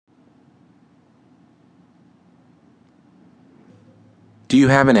Do you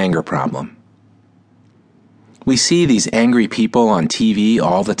have an anger problem? We see these angry people on TV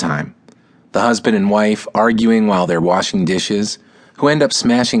all the time. The husband and wife arguing while they're washing dishes, who end up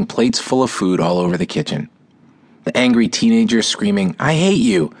smashing plates full of food all over the kitchen. The angry teenager screaming, "I hate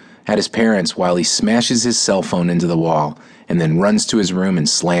you," at his parents while he smashes his cell phone into the wall and then runs to his room and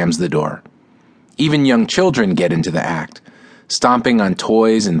slams the door. Even young children get into the act, stomping on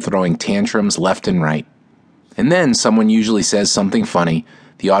toys and throwing tantrums left and right. And then someone usually says something funny,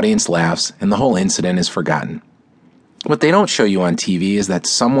 the audience laughs, and the whole incident is forgotten. What they don't show you on TV is that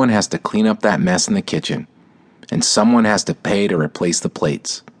someone has to clean up that mess in the kitchen, and someone has to pay to replace the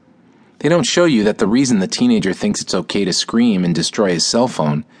plates. They don't show you that the reason the teenager thinks it's okay to scream and destroy his cell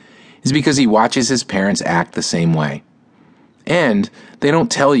phone is because he watches his parents act the same way. And they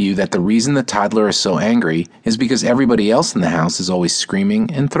don't tell you that the reason the toddler is so angry is because everybody else in the house is always screaming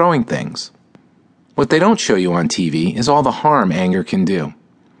and throwing things. What they don't show you on TV is all the harm anger can do.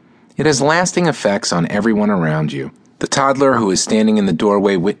 It has lasting effects on everyone around you. The toddler who is standing in the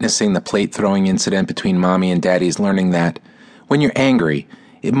doorway witnessing the plate-throwing incident between mommy and daddy is learning that, when you're angry,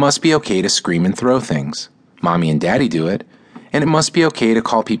 it must be okay to scream and throw things. Mommy and daddy do it, and it must be okay to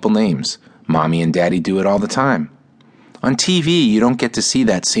call people names. Mommy and daddy do it all the time. On TV, you don't get to see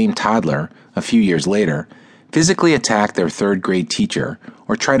that same toddler, a few years later, physically attack their third-grade teacher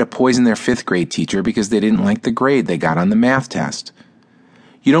or try to poison their fifth-grade teacher because they didn't like the grade they got on the math test.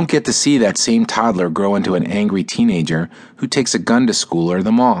 You don't get to see that same toddler grow into an angry teenager who takes a gun to school or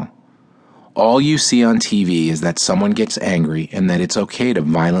the mall. All you see on TV is that someone gets angry and that it's okay to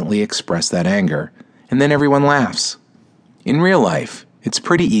violently express that anger, and then everyone laughs. In real life, it's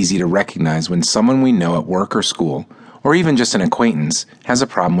pretty easy to recognize when someone we know at work or school, or even just an acquaintance, has a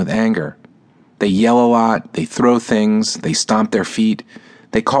problem with anger. They yell a lot, they throw things, they stomp their feet,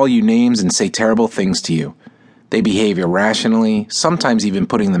 they call you names and say terrible things to you. They behave irrationally, sometimes even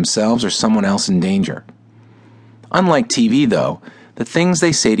putting themselves or someone else in danger. Unlike TV, though, the things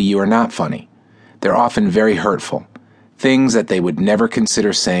they say to you are not funny. They're often very hurtful, things that they would never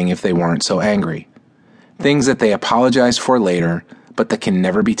consider saying if they weren't so angry, things that they apologize for later, but that can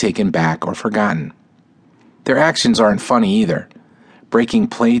never be taken back or forgotten. Their actions aren't funny either. Breaking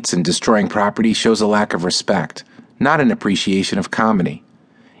plates and destroying property shows a lack of respect, not an appreciation of comedy.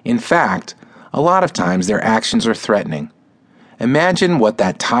 In fact, a lot of times their actions are threatening. Imagine what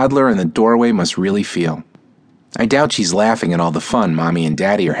that toddler in the doorway must really feel. I doubt she's laughing at all the fun mommy and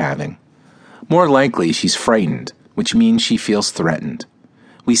daddy are having. More likely she's frightened, which means she feels threatened.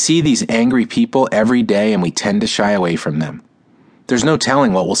 We see these angry people every day and we tend to shy away from them. There's no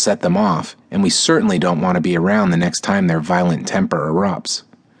telling what will set them off, and we certainly don't want to be around the next time their violent temper erupts.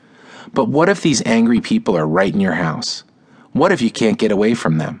 But what if these angry people are right in your house? What if you can't get away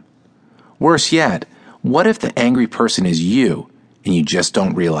from them? Worse yet, what if the angry person is you and you just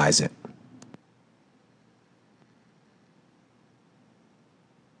don't realize it?